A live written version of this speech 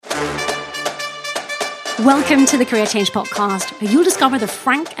Welcome to the Career Change Podcast, where you'll discover the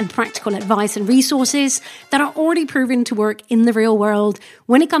frank and practical advice and resources that are already proven to work in the real world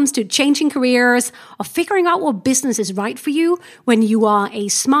when it comes to changing careers or figuring out what business is right for you when you are a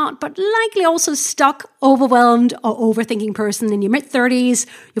smart but likely also stuck, overwhelmed or overthinking person in your mid-30s,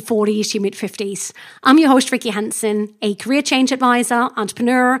 your 40s, your mid-50s. I'm your host, Ricky Hansen, a career change advisor,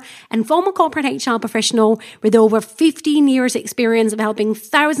 entrepreneur and former corporate HR professional with over 15 years experience of helping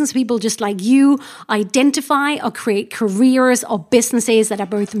thousands of people just like you identify or create careers or businesses that are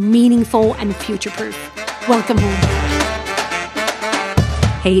both meaningful and future-proof. Welcome home.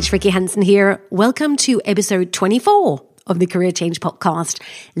 Hey, it's Ricky Hansen here. Welcome to episode 24 of the Career Change Podcast.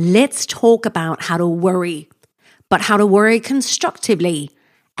 Let's talk about how to worry, but how to worry constructively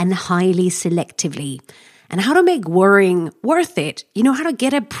and highly selectively, and how to make worrying worth it. You know, how to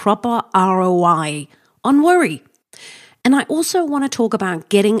get a proper ROI on worry. And I also want to talk about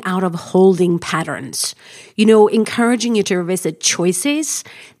getting out of holding patterns, encouraging you to revisit choices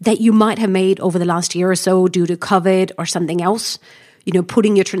that you might have made over the last year or so due to COVID or something else,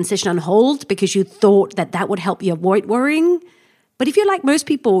 putting your transition on hold because you thought that would help you avoid worrying. But if you're like most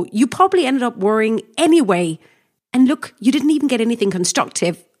people, you probably ended up worrying anyway. And look, you didn't even get anything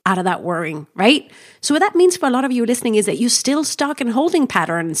constructive out of that worrying, right? So what that means for a lot of you listening is that you're still stuck in holding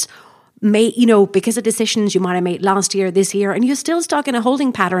patterns, because of decisions you might have made last year, this year, and you're still stuck in a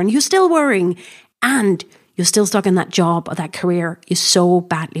holding pattern, you're still worrying, and you're still stuck in that job or that career you so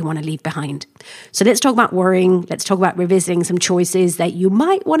badly want to leave behind. So let's talk about worrying. Let's talk about revisiting some choices that you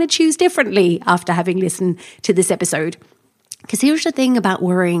might want to choose differently after having listened to this episode. Because here's the thing about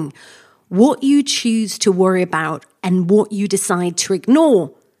worrying. What you choose to worry about and what you decide to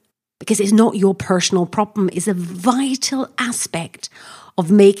ignore, because it's not your personal problem, is a vital aspect of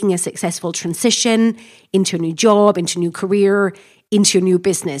making a successful transition into a new job, into a new career, into a new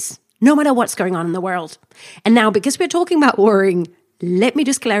business, no matter what's going on in the world. And now, because we're talking about worrying, let me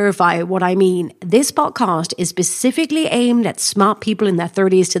just clarify what I mean. This podcast is specifically aimed at smart people in their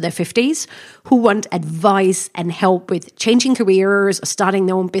 30s to their 50s who want advice and help with changing careers or starting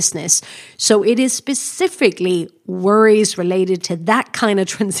their own business. So it is specifically worries related to that kind of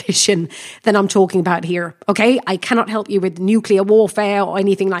transition that I'm talking about here. Okay, I cannot help you with nuclear warfare or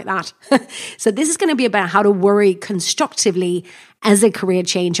anything like that. So this is going to be about how to worry constructively as a career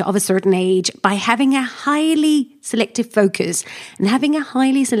changer of a certain age by having a highly selective focus. And having a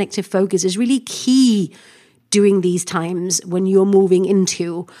highly selective focus is really key during these times when you're moving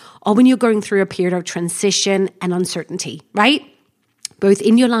into or when you're going through a period of transition and uncertainty, right? Both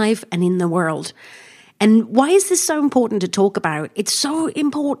in your life and in the world. And why is this so important to talk about? It's so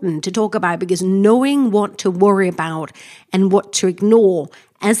important to talk about because knowing what to worry about and what to ignore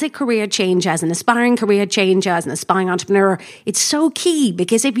as a career changer, as an aspiring career changer, as an aspiring entrepreneur, it's so key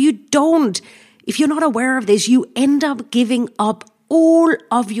because if you're not aware of this, you end up giving up all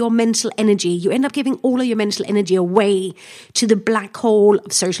of your mental energy. You end up giving all of your mental energy away to the black hole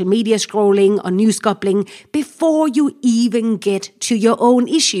of social media scrolling or news gobbling before you even get to your own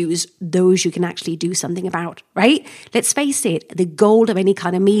issues, those you can actually do something about, right? Let's face it, the goal of any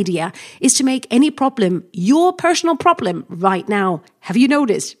kind of media is to make any problem your personal problem right now. Have you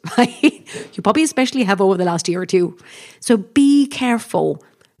noticed, right? You probably especially have over the last year or two. So be careful.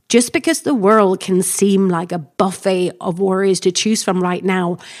 Just because the world can seem like a buffet of worries to choose from right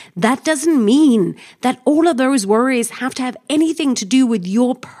now, that doesn't mean that all of those worries have to have anything to do with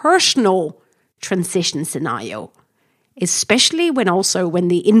your personal transition scenario, especially when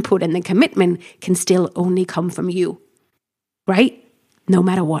the input and the commitment can still only come from you, right? No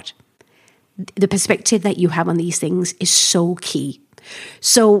matter what. The perspective that you have on these things is so key.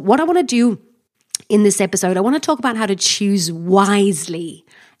 So what I want to do in this episode, I want to talk about how to choose wisely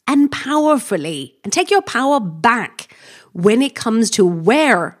and powerfully and take your power back when it comes to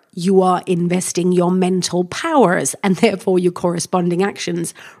where you are investing your mental powers and therefore your corresponding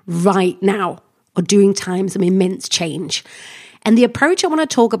actions right now or during times of immense change. And the approach I want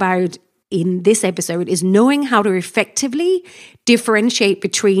to talk about in this episode is knowing how to effectively differentiate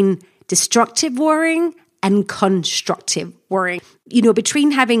between destructive worrying and constructive worrying.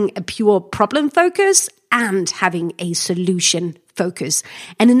 Between having a pure problem focus and having a solution focus.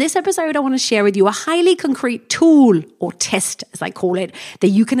 And in this episode, I want to share with you a highly concrete tool or test, as I call it, that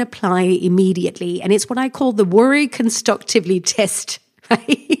you can apply immediately. And it's what I call the worry constructively test,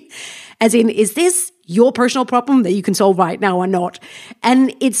 right? As in, is this your personal problem that you can solve right now or not?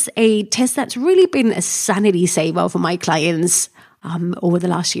 And it's a test that's really been a sanity saver for my clients over the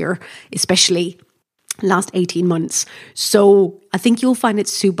last year, especially last 18 months. So I think you'll find it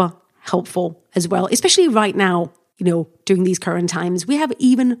super helpful as well, especially right now, during these current times, we have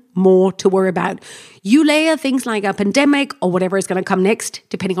even more to worry about. You layer things like a pandemic or whatever is going to come next,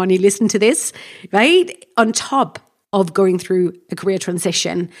 depending on you listen to this, right? On top of going through a career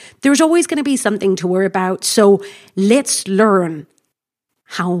transition, there's always going to be something to worry about. So let's learn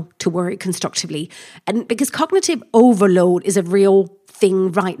how to worry constructively. And because cognitive overload is a real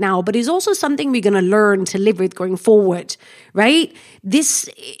thing right now, but it's also something we're going to learn to live with going forward, right?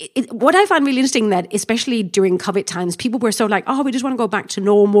 What I find really interesting that especially during COVID times, people were so like, oh, we just want to go back to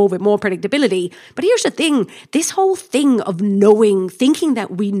normal with more predictability. But here's the thing, this whole thing of knowing, thinking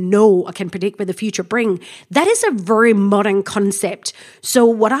that we know or can predict what the future bring, that is a very modern concept. So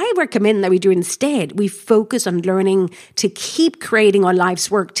what I recommend that we do instead, we focus on learning to keep creating our life's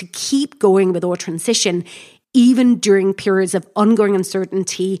work, to keep going with our transition, even during periods of ongoing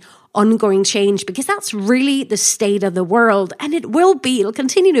uncertainty, ongoing change, because that's really the state of the world. And it'll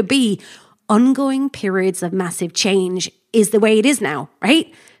continue to be ongoing periods of massive change is the way it is now,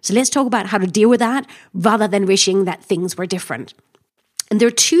 right? So let's talk about how to deal with that rather than wishing that things were different. And there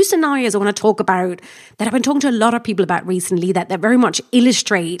are two scenarios I want to talk about that I've been talking to a lot of people about recently that very much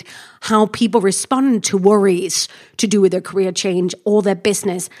illustrate how people respond to worries to do with their career change or their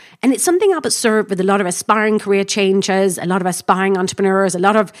business. And it's something I've observed with a lot of aspiring career changers, a lot of aspiring entrepreneurs, a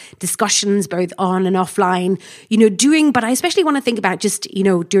lot of discussions both on and offline, but I especially want to think about just,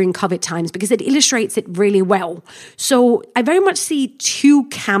 during COVID times because it illustrates it really well. So I very much see two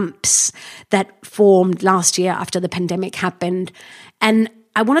camps that formed last year after the pandemic happened. And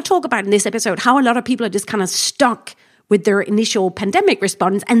I want to talk about in this episode how a lot of people are just kind of stuck with their initial pandemic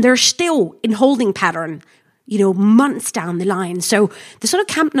response and they're still in holding pattern, months down the line. So the sort of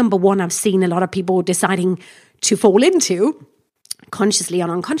camp number one I've seen a lot of people deciding to fall into, consciously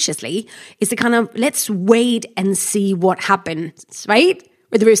and unconsciously, is the kind of let's wait and see what happens, right?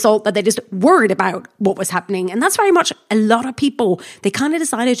 With the result that they just worried about what was happening. And that's very much a lot of people. They kind of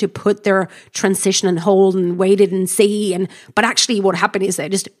decided to put their transition on hold and waited and see. But actually what happened is they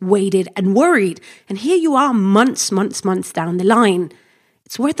just waited and worried. And here you are months down the line.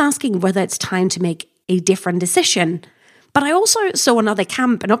 It's worth asking whether it's time to make a different decision. But I also saw another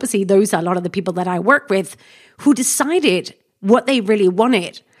camp, and obviously those are a lot of the people that I work with, who decided what they really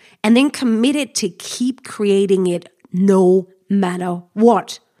wanted and then committed to keep creating it no matter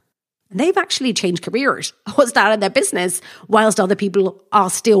what. They've actually changed careers or started their business whilst other people are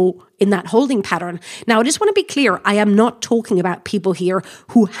still in that holding pattern. Now, I just want to be clear. I am not talking about people here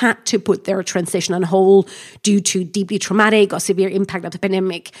who had to put their transition on hold due to deeply traumatic or severe impact of the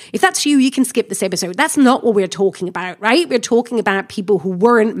pandemic. If that's you, you can skip this episode. That's not what we're talking about, right? We're talking about people who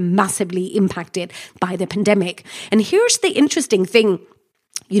weren't massively impacted by the pandemic. And here's the interesting thing,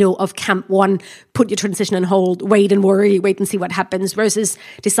 of camp one, put your transition on hold, wait and worry, wait and see what happens, versus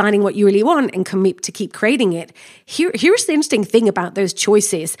deciding what you really want and commit to keep creating it. Here's the interesting thing about those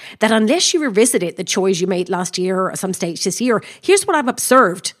choices, that unless you revisited the choice you made last year or at some stage this year, here's what I've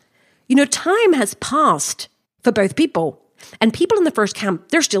observed. Time has passed for both people. And people in the first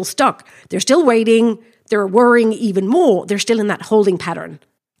camp, they're still stuck. They're still waiting. They're worrying even more. They're still in that holding pattern.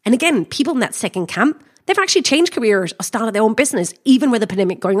 And again, people in that second camp, they've actually changed careers or started their own business, even with the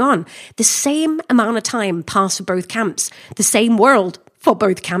pandemic going on. The same amount of time passed for both camps, the same world for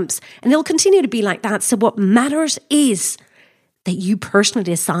both camps, and they'll continue to be like that. So what matters is that you personally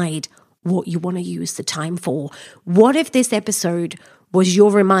decide what you want to use the time for. What if this episode was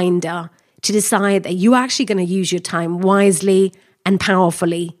your reminder to decide that you're actually going to use your time wisely and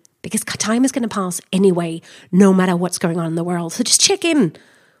powerfully? Because time is going to pass anyway, no matter what's going on in the world. So just check in.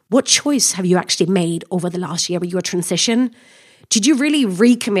 What choice have you actually made over the last year with your transition? Did you really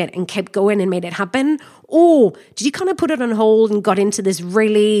recommit and kept going and made it happen? Or did you kind of put it on hold and got into this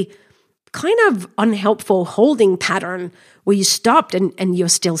really kind of unhelpful holding pattern where you stopped and you're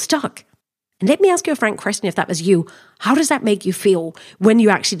still stuck? And let me ask you a frank question if that was you. How does that make you feel when you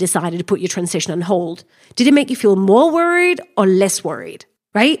actually decided to put your transition on hold? Did it make you feel more worried or less worried,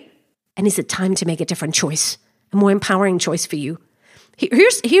 right? And is it time to make a different choice, a more empowering choice for you?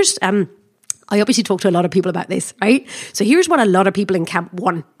 Here's I obviously talk to a lot of people about this, right? So here's what a lot of people in camp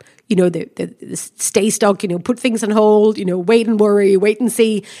one, the stay stuck, put things on hold, wait and worry, wait and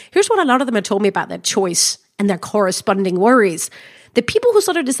see. Here's what a lot of them have told me about their choice and their corresponding worries. The people who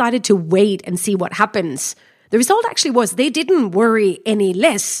sort of decided to wait and see what happens, the result actually was they didn't worry any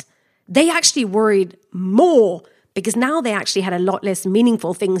less. They actually worried more, because now they actually had a lot less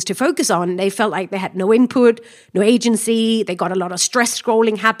meaningful things to focus on. They felt like they had no input, no agency. They got a lot of stress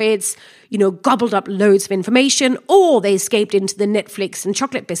scrolling habits, gobbled up loads of information, or they escaped into the Netflix and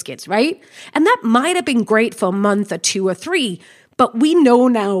chocolate biscuits, right? And that might have been great for a month or two or three, but we know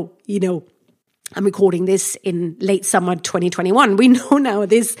now, I'm recording this in late summer 2021. We know now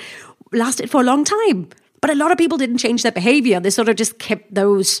this lasted for a long time. But a lot of people didn't change their behavior. They sort of just kept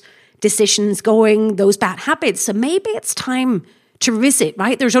those decisions going, those bad habits. So maybe it's time to revisit,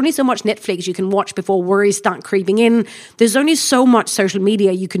 right? There's only so much Netflix you can watch before worries start creeping in. There's only so much social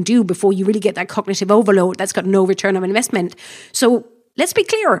media you can do before you really get that cognitive overload that's got no return on investment. So let's be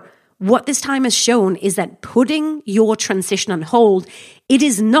clear. What this time has shown is that putting your transition on hold, it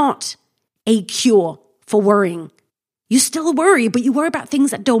is not a cure for worrying. You still worry, but you worry about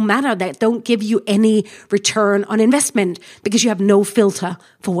things that don't matter, that don't give you any return on investment because you have no filter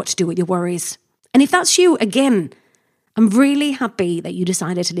for what to do with your worries. And if that's you, again, I'm really happy that you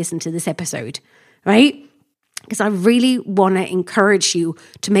decided to listen to this episode, right? Because I really want to encourage you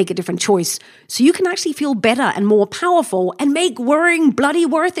to make a different choice so you can actually feel better and more powerful and make worrying bloody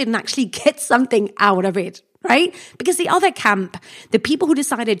worth it and actually get something out of it. Right? Because the other camp, the people who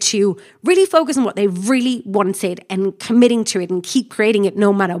decided to really focus on what they really wanted and committing to it and keep creating it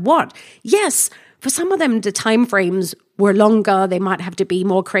no matter what. Yes, for some of them, the time frames were longer. They might have to be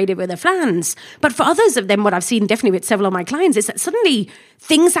more creative with their plans. But for others of them, what I've seen definitely with several of my clients is that suddenly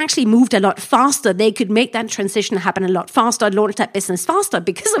things actually moved a lot faster. They could make that transition happen a lot faster, launch that business faster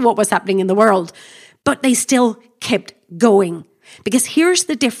because of what was happening in the world. But they still kept going. Because here's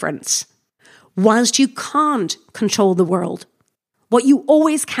the difference. Whilst you can't control the world, what you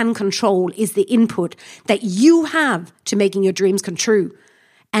always can control is the input that you have to making your dreams come true.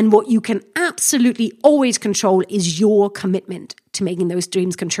 And what you can absolutely always control is your commitment to making those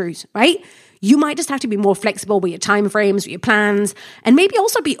dreams come true, right? You might just have to be more flexible with your time frames, with your plans, and maybe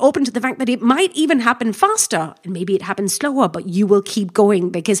also be open to the fact that it might even happen faster and maybe it happens slower, but you will keep going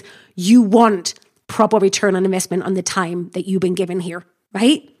because you want proper return on investment on the time that you've been given here,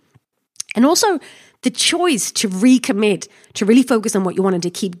 right? And also the choice to recommit, to really focus on what you wanted to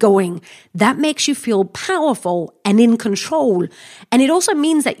keep going, that makes you feel powerful and in control. And it also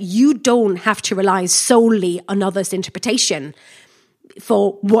means that you don't have to rely solely on others' interpretation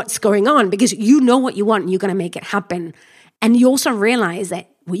for what's going on because you know what you want and you're going to make it happen. And you also realize that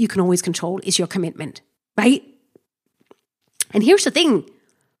what you can always control is your commitment, right? And here's the thing.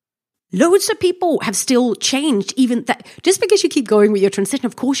 Loads of people have still changed, even that just because you keep going with your transition,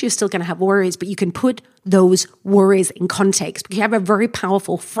 of course, you're still going to have worries, but you can put those worries in context because you have a very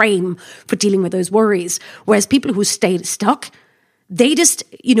powerful frame for dealing with those worries. Whereas people who stayed stuck, they just,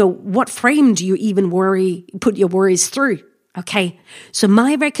 what frame do you even put your worries through? Okay. So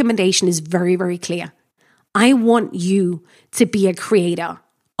my recommendation is very, very clear. I want you to be a creator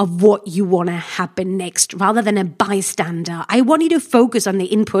of what you want to happen next rather than a bystander. I want you to focus on the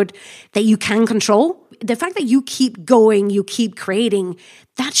input that you can control. The fact that you keep going, you keep creating,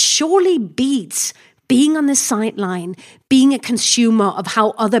 that surely beats being on the sideline, being a consumer of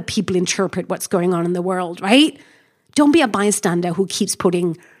how other people interpret what's going on in the world, right? Don't be a bystander who keeps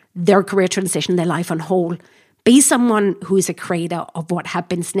putting their career transition, their life on hold. Be someone who is a creator of what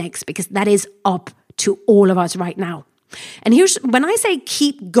happens next because that is up to all of us right now. And when I say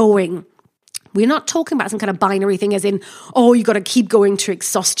keep going, we're not talking about some kind of binary thing as in, you got to keep going to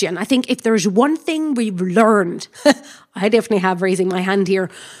exhaustion. I think if there's one thing we've learned, I definitely have raising my hand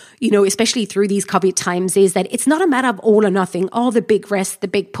here, especially through these COVID times, is that it's not a matter of all or nothing, the big rest, the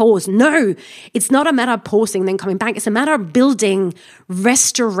big pause. No, it's not a matter of pausing, then coming back. It's a matter of building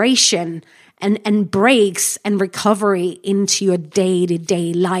restoration and breaks and recovery into your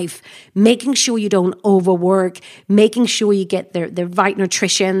day-to-day life, making sure you don't overwork, making sure you get the right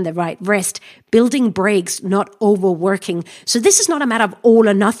nutrition, the right rest, building breaks, not overworking. So this is not a matter of all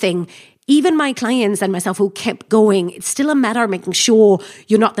or nothing. Even my clients and myself who kept going, it's still a matter of making sure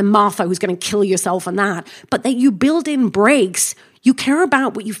you're not the Martha who's going to kill yourself on that, but that you build in breaks. You care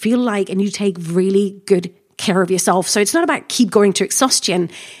about what you feel like and you take really good care of yourself. So it's not about keep going to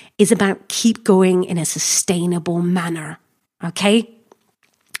exhaustion. It's about keep going in a sustainable manner. Okay?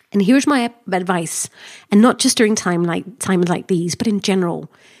 And here's my advice, and not just during times like these, but in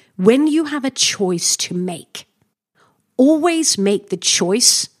general. When you have a choice to make, always make the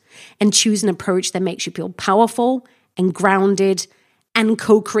choice and choose an approach that makes you feel powerful and grounded and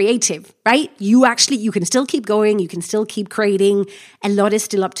co-creative, right? You can still keep going, you can still keep creating, a lot is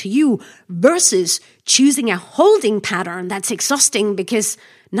still up to you, versus choosing a holding pattern that's exhausting because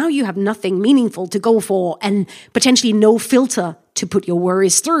now you have nothing meaningful to go for and potentially no filter to put your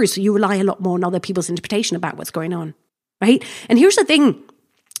worries through. So you rely a lot more on other people's interpretation about what's going on, right? And here's the thing.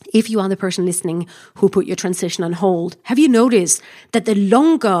 If you are the person listening who put your transition on hold, have you noticed that the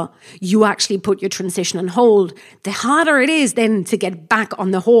longer you actually put your transition on hold, the harder it is then to get back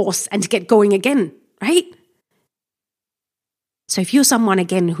on the horse and to get going again, right? So if you're someone,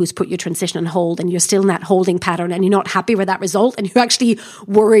 again, who's put your transition on hold and you're still in that holding pattern and you're not happy with that result and you actually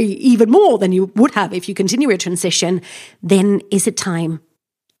worry even more than you would have if you continue your transition, then is it time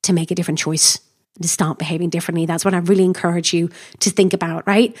to make a different choice, to start behaving differently? That's what I really encourage you to think about,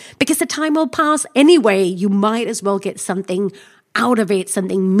 right? Because the time will pass anyway. You might as well get something out of it,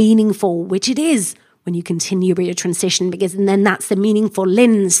 something meaningful, which it is when you continue with your transition, because then that's the meaningful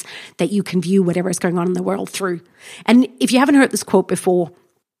lens that you can view whatever is going on in the world through. And if you haven't heard this quote before,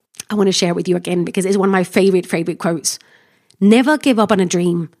 I want to share it with you again because it's one of my favorite quotes. Never give up on a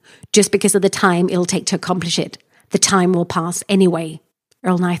dream just because of the time it'll take to accomplish it. The time will pass anyway.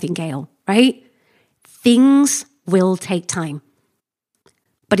 Earl Nightingale, right? Things will take time.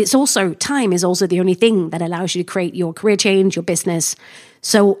 But time is also the only thing that allows you to create your career change, your business.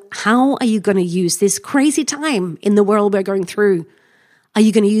 So how are you going to use this crazy time in the world we're going through? Are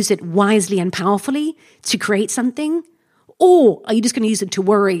you going to use it wisely and powerfully to create something? Or are you just going to use it to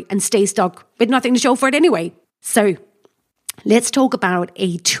worry and stay stuck with nothing to show for it anyway? So let's talk about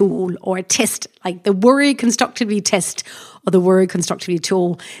a tool or a test, like the Worry Constructively test or the Worry Constructively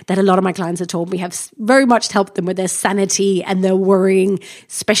tool that a lot of my clients have told me have very much helped them with their sanity and their worrying,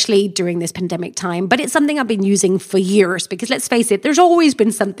 especially during this pandemic time. But it's something I've been using for years because let's face it, there's always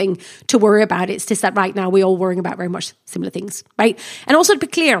been something to worry about. It's just that right now we're all worrying about very much similar things, right? And also to be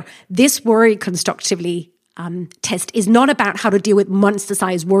clear, this Worry Constructively test is not about how to deal with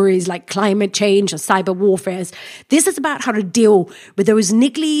monster-sized worries like climate change or cyber warfare. This is about how to deal with those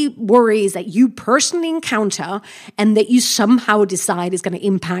niggly worries that you personally encounter and that you somehow decide is going to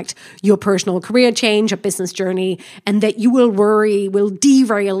impact your personal career change or business journey, and that you will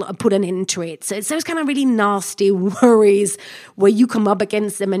derail or put an end to it. So it's those kind of really nasty worries where you come up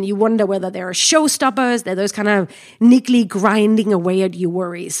against them and you wonder whether they're showstoppers. They're those kind of niggly grinding away at your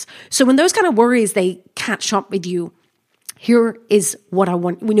worries. So when those kind of worries, they catch up with you, here is what I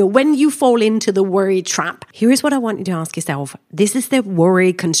want. When you fall into the worry trap, here is what I want you to ask yourself. This is the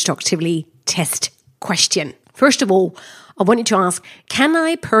Worry Constructively test question. First of all, I want you to ask, can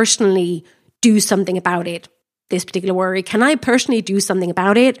I personally do something about it? This particular worry, can I personally do something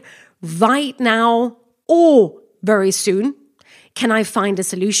about it right now or very soon? Can I find a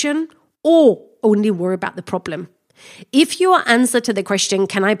solution or only worry about the problem? If your answer to the question,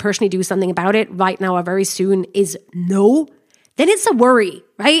 can I personally do something about it right now or very soon, is no, then it's a worry,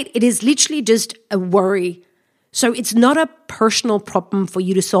 right? It is literally just a worry. So it's not a personal problem for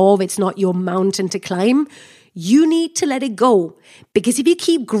you to solve. It's not your mountain to climb. You need to let it go, because if you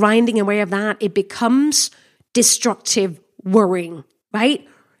keep grinding away of that, it becomes destructive worrying, right?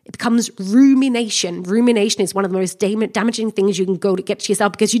 It becomes rumination. Rumination is one of the most damaging things you can go to get to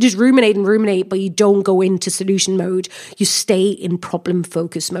yourself, because you just ruminate, but you don't go into solution mode. You stay in problem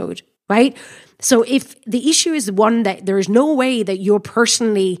focus mode, right? So if the issue is one that there is no way that you're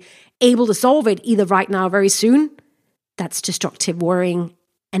personally able to solve it, either right now or very soon, that's destructive worrying.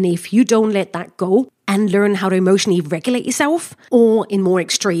 And if you don't let that go and learn how to emotionally regulate yourself, or in more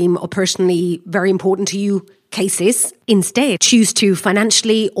extreme or personally very important to you cases, instead choose to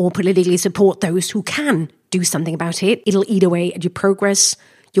financially or politically support those who can do something about it, it'll eat away at your progress,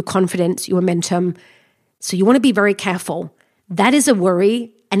 your confidence, your momentum. So you want to be very careful. That is a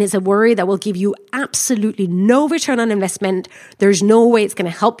worry, and it's a worry that will give you absolutely no return on investment. There's no way it's going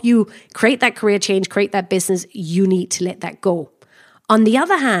to help you create that career change, create that business. You need to let that go. On the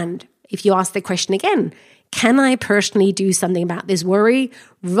other hand, if you ask the question again, can I personally do something about this worry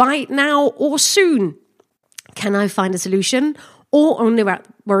right now or soon? Can I find a solution or only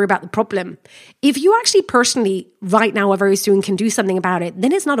worry about the problem? If you actually personally right now or very soon can do something about it,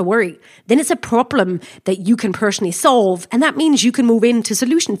 then it's not a worry. Then it's a problem that you can personally solve. And that means you can move into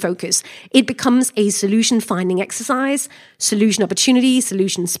solution focus. It becomes a solution finding exercise, solution opportunity,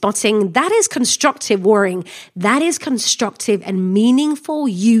 solution spotting. That is constructive worrying. That is constructive and meaningful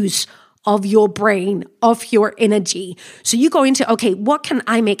use of your brain, of your energy. So you go into, okay, what can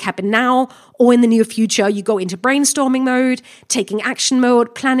I make happen now or in the near future? You go into brainstorming mode, taking action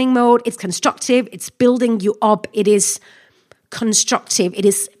mode, planning mode. It's constructive. It's building you up. It is constructive. It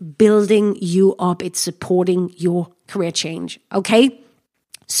is building you up. It's supporting your career change. Okay?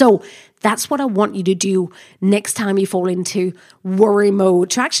 So that's what I want you to do next time you fall into worry mode,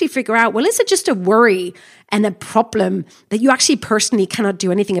 to actually figure out, well, is it just a worry and a problem that you actually personally cannot do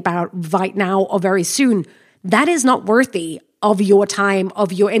anything about right now or very soon? That is not worthy of your time,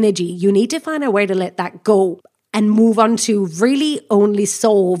 of your energy. You need to find a way to let that go and move on to really only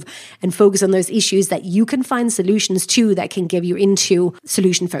solve and focus on those issues that you can find solutions to, that can give you into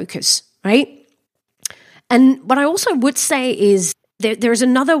solution focus, right? And what I also would say is there's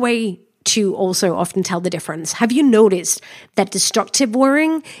another way to also often tell the difference. Have you noticed that destructive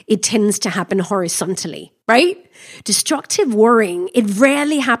worrying, it tends to happen horizontally, right? Destructive worrying, it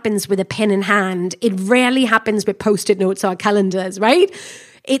rarely happens with a pen in hand. It rarely happens with Post-it notes or calendars, right?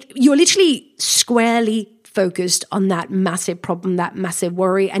 You're literally squarely focused on that massive problem, that massive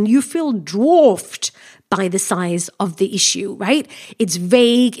worry, and you feel dwarfed by the size of the issue, right? It's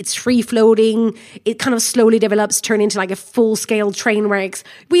vague, it's free-floating, it kind of slowly develops, turn into like a full-scale train wreck.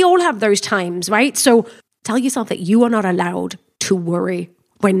 We all have those times, right? So tell yourself that you are not allowed to worry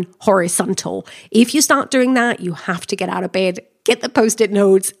when horizontal. If you start doing that, you have to get out of bed, get the Post-it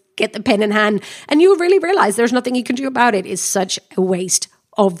notes, get the pen in hand, and you'll really realize there's nothing you can do about it. It's such a waste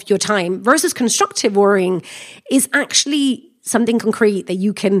of your time. Versus constructive worrying is actually something concrete that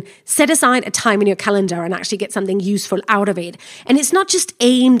you can set aside a time in your calendar and actually get something useful out of it. And it's not just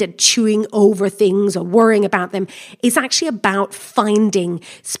aimed at chewing over things or worrying about them. It's actually about finding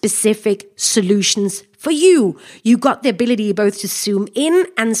specific solutions for you. You got the ability both to zoom in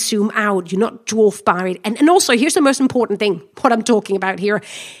and zoom out. You're not dwarfed by it. And also, here's the most important thing, what I'm talking about here.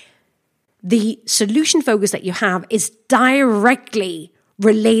 The solution focus that you have is directly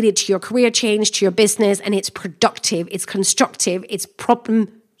related to your career change, to your business, and it's productive, it's constructive, it's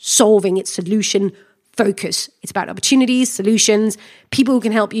problem solving, it's solution focus. It's about opportunities, solutions, people who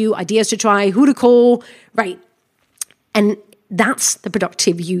can help you, ideas to try, who to call, right? And that's the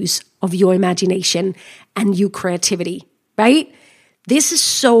productive use of your imagination and your creativity, right? This is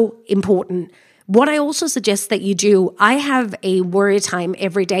so important. What I also suggest that you do, I have a worry time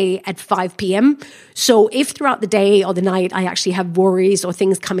every day at 5 p.m. So if throughout the day or the night I actually have worries or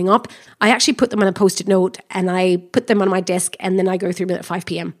things coming up, I actually put them on a Post-it note and I put them on my desk and then I go through them at 5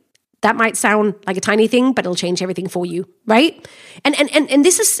 p.m. That might sound like a tiny thing, but it'll change everything for you, right? And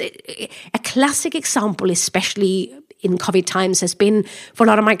this is a classic example, especially in COVID times, has been for a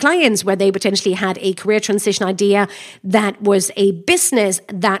lot of my clients where they potentially had a career transition idea that was a business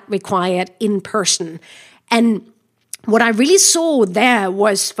that required in person. And what I really saw there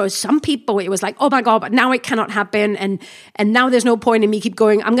was for some people, it was like, oh my God, but now it cannot happen. And now there's no point in me keep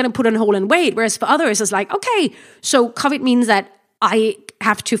going. I'm going to put on hold and wait. Whereas for others, it's like, okay, so COVID means that I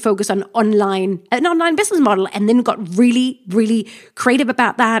have to focus on an online business model, and then got really, really creative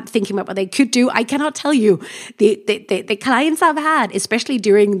about that, thinking about what they could do. I cannot tell you the clients I've had, especially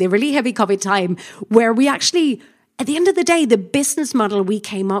during the really heavy COVID time, where we actually, at the end of the day, the business model we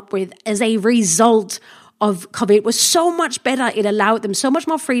came up with as a result of COVID was so much better. It allowed them so much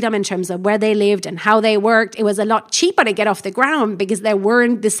more freedom in terms of where they lived and how they worked. It was a lot cheaper to get off the ground because there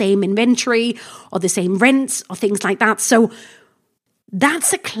weren't the same inventory or the same rents or things like that. So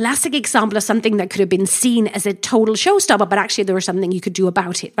that's a classic example of something that could have been seen as a total showstopper, but actually there was something you could do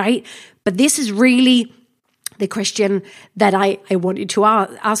about it, right? But this is really the question that I want you to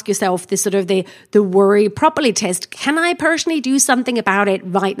ask yourself, this sort of the worry properly test. Can I personally do something about it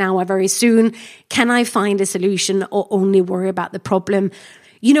right now or very soon? Can I find a solution or only worry about the problem?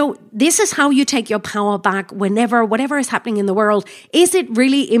 You know, this is how you take your power back whatever is happening in the world. Is it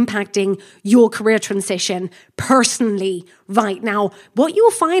really impacting your career transition personally right now? What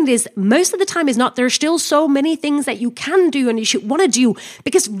you'll find is most of the time is not, there's still so many things that you can do and you should want to do,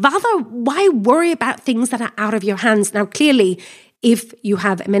 because rather, why worry about things that are out of your hands? Now, clearly, if you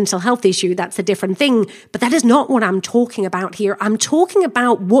have a mental health issue, that's a different thing, but that is not what I'm talking about here. I'm talking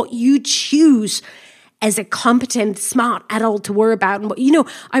about what you choose as a competent, smart adult to worry about. And, you know,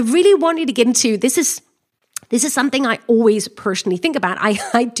 I really want you to get into, this is something I always personally think about.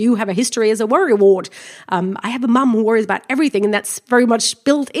 I do have a history as a worry wart. I have a mum who worries about everything, and that's very much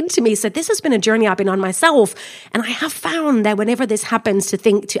built into me. So this has been a journey I've been on myself. And I have found that whenever this happens,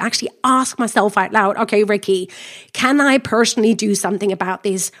 to actually ask myself out loud, okay, Ricky, can I personally do something about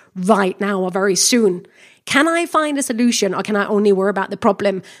this right now or very soon? Can I find a solution, or can I only worry about the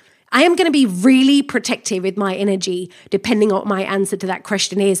problem? I am going to be really protective with my energy, depending on what my answer to that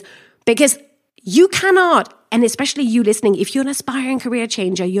question is, because you cannot, and especially you listening, if you're an aspiring career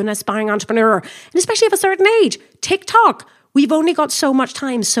changer, you're an aspiring entrepreneur, and especially of a certain age, TikTok, we've only got so much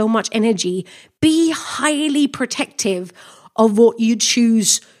time, so much energy. Be highly protective of what you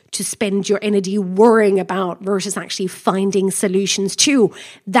choose to spend your energy worrying about versus actually finding solutions to.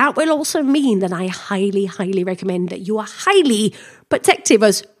 That will also mean that I highly, highly recommend that you are highly protective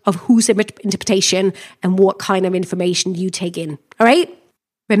of whose interpretation and what kind of information you take in. All right?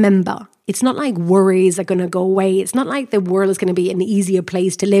 Remember, it's not like worries are going to go away. It's not like the world is going to be an easier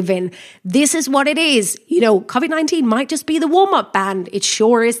place to live in. This is what it is. You know, COVID-19 might just be the warm-up band. It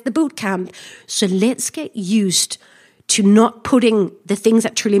sure is the boot camp. So let's get used to not putting the things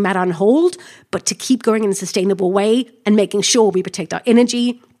that truly matter on hold, but to keep going in a sustainable way and making sure we protect our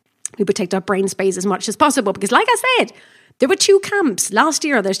energy, We protect our brain space as much as possible because, like I said, there were 2 camps last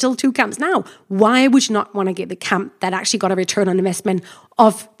year. There's still 2 camps now. Why would you not want to get the camp that actually got a return on investment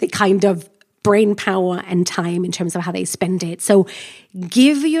of the kind of brain power and time in terms of how they spend it? So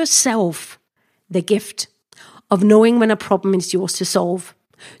give yourself the gift of knowing when a problem is yours to solve,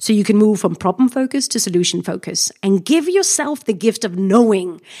 so you can move from problem focus to solution focus. And give yourself the gift of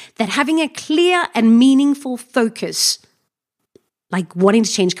knowing that having a clear and meaningful focus, like wanting to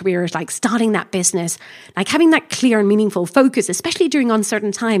change careers, like starting that business, like having that clear and meaningful focus, especially during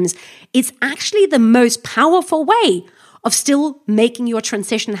uncertain times, it's actually the most powerful way of still making your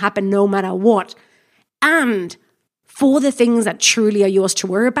transition happen no matter what. And for the things that truly are yours to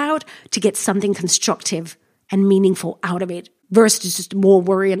worry about, to get something constructive and meaningful out of it versus just more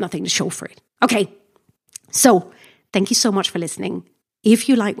worry and nothing to show for it. Okay, so thank you so much for listening. If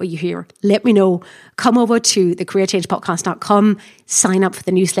you like what you hear, let me know. Come over to thecareerchangepodcast.com, sign up for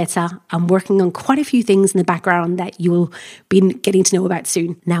the newsletter. I'm working on quite a few things in the background that you'll be getting to know about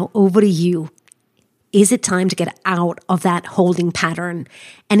soon. Now over to you. Is it time to get out of that holding pattern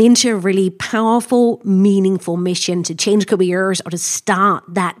and into a really powerful, meaningful mission to change careers or to start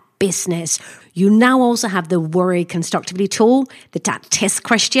that business? You now also have the Worry Constructively tool, that test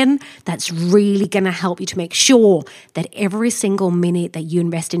question that's really going to help you to make sure that every single minute that you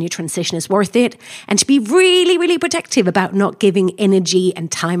invest in your transition is worth it, and to be really, really protective about not giving energy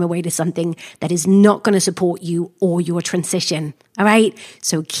and time away to something that is not going to support you or your transition. All right?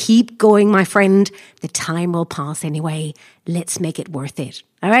 So keep going, my friend. The time will pass anyway. Let's make it worth it.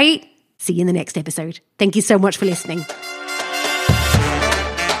 All right? See you in the next episode. Thank you so much for listening.